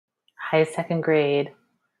Hi, second grade.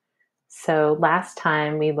 So last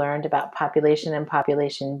time we learned about population and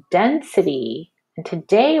population density, and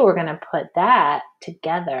today we're going to put that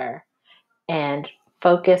together and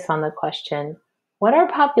focus on the question, what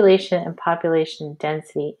are population and population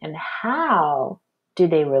density and how do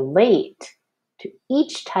they relate to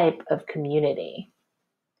each type of community?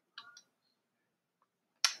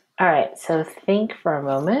 All right, so think for a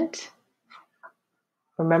moment.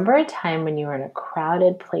 Remember a time when you were in a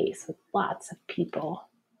crowded place with lots of people.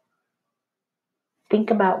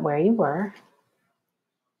 Think about where you were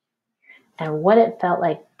and what it felt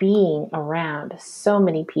like being around so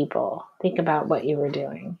many people. Think about what you were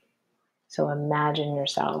doing. So imagine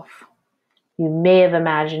yourself. You may have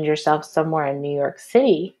imagined yourself somewhere in New York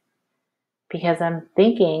City because I'm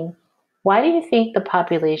thinking, why do you think the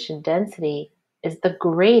population density is the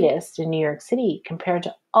greatest in New York City compared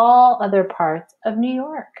to all other parts of New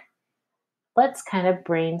York? Let's kind of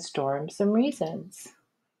brainstorm some reasons.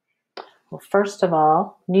 Well, first of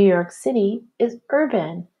all, New York City is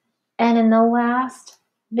urban. And in the last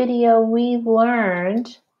video, we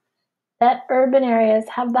learned that urban areas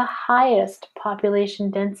have the highest population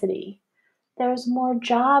density. There's more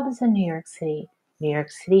jobs in New York City. New York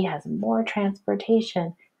City has more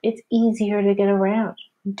transportation. It's easier to get around.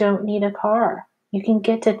 You don't need a car. You can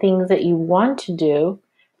get to things that you want to do,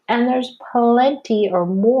 and there's plenty or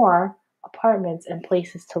more apartments and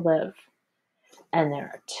places to live. And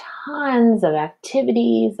there are tons of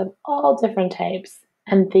activities of all different types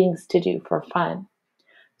and things to do for fun.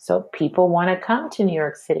 So people want to come to New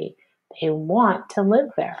York City. They want to live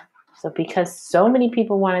there. So because so many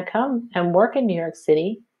people want to come and work in New York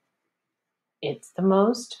City, it's the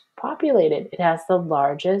most populated. It has the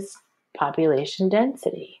largest population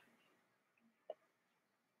density.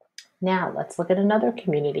 Now let's look at another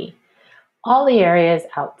community. All the areas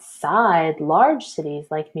outside large cities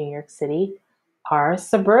like New York City are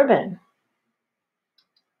suburban.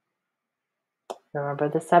 Remember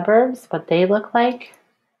the suburbs, what they look like?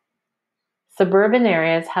 Suburban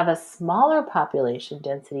areas have a smaller population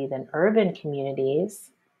density than urban communities,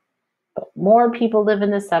 but more people live in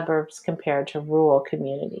the suburbs compared to rural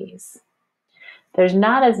communities. There's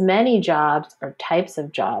not as many jobs or types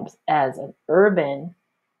of jobs as an urban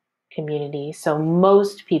community, so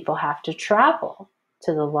most people have to travel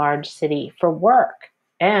to the large city for work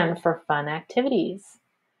and for fun activities.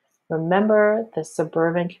 Remember the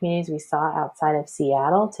suburban communities we saw outside of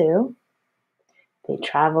Seattle too? They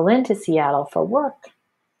travel into Seattle for work,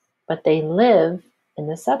 but they live in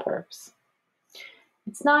the suburbs.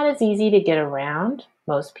 It's not as easy to get around.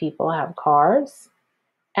 Most people have cars,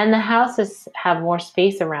 and the houses have more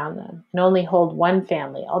space around them and only hold one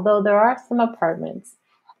family, although there are some apartments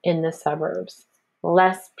in the suburbs.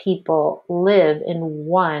 Less people live in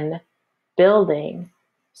one building,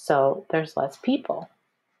 so there's less people.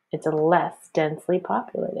 It's less densely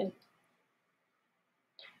populated.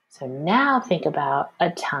 So now think about a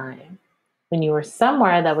time when you were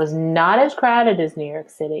somewhere that was not as crowded as New York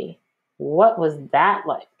City. What was that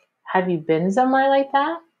like? Have you been somewhere like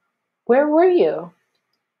that? Where were you?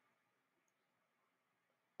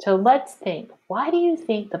 So let's think, why do you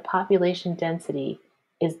think the population density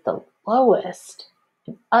is the lowest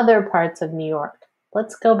in other parts of New York?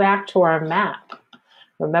 Let's go back to our map.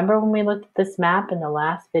 Remember when we looked at this map in the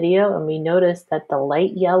last video and we noticed that the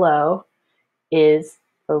light yellow is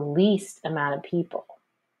the least amount of people,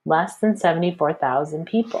 less than 74,000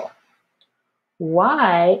 people.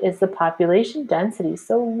 Why is the population density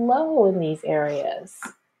so low in these areas?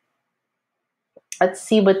 Let's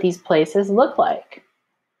see what these places look like.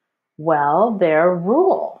 Well, they're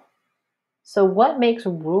rural. So what makes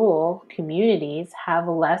rural communities have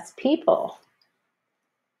less people?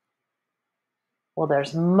 Well,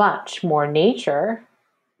 there's much more nature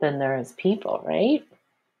than there is people, right?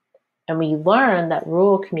 And we learn that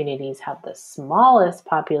rural communities have the smallest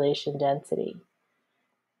population density.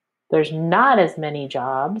 There's not as many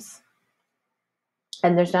jobs,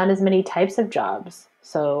 and there's not as many types of jobs.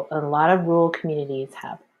 So a lot of rural communities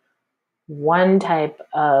have one type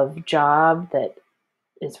of job that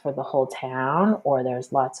is for the whole town, or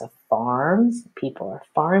there's lots of farms. People are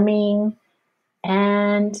farming,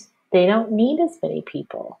 and they don't need as many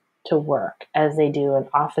people to work as they do in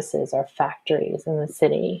offices or factories in the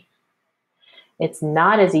city. It's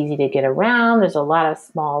not as easy to get around. There's a lot of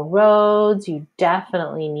small roads. You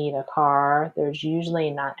definitely need a car. There's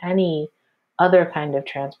usually not any other kind of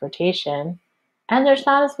transportation. And there's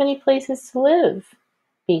not as many places to live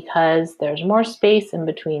because there's more space in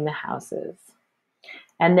between the houses.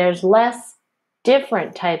 And there's less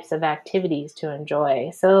different types of activities to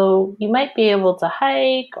enjoy. So you might be able to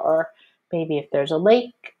hike, or maybe if there's a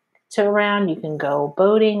lake to around. You can go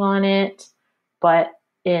boating on it, but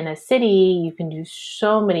in a city, you can do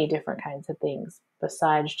so many different kinds of things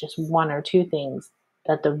besides just one or two things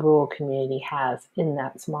that the rural community has in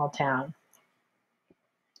that small town.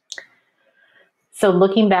 So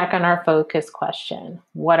looking back on our focus question,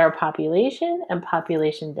 what are population and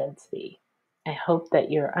population density? I hope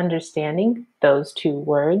that you're understanding those two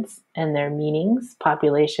words and their meanings.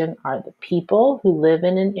 Population are the people who live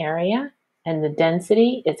in an area, and the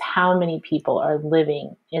density is how many people are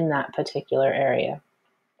living in that particular area.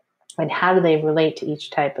 And how do they relate to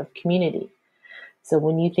each type of community? So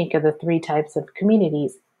when you think of the three types of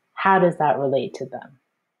communities, how does that relate to them?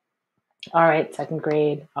 All right, second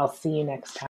grade, I'll see you next time.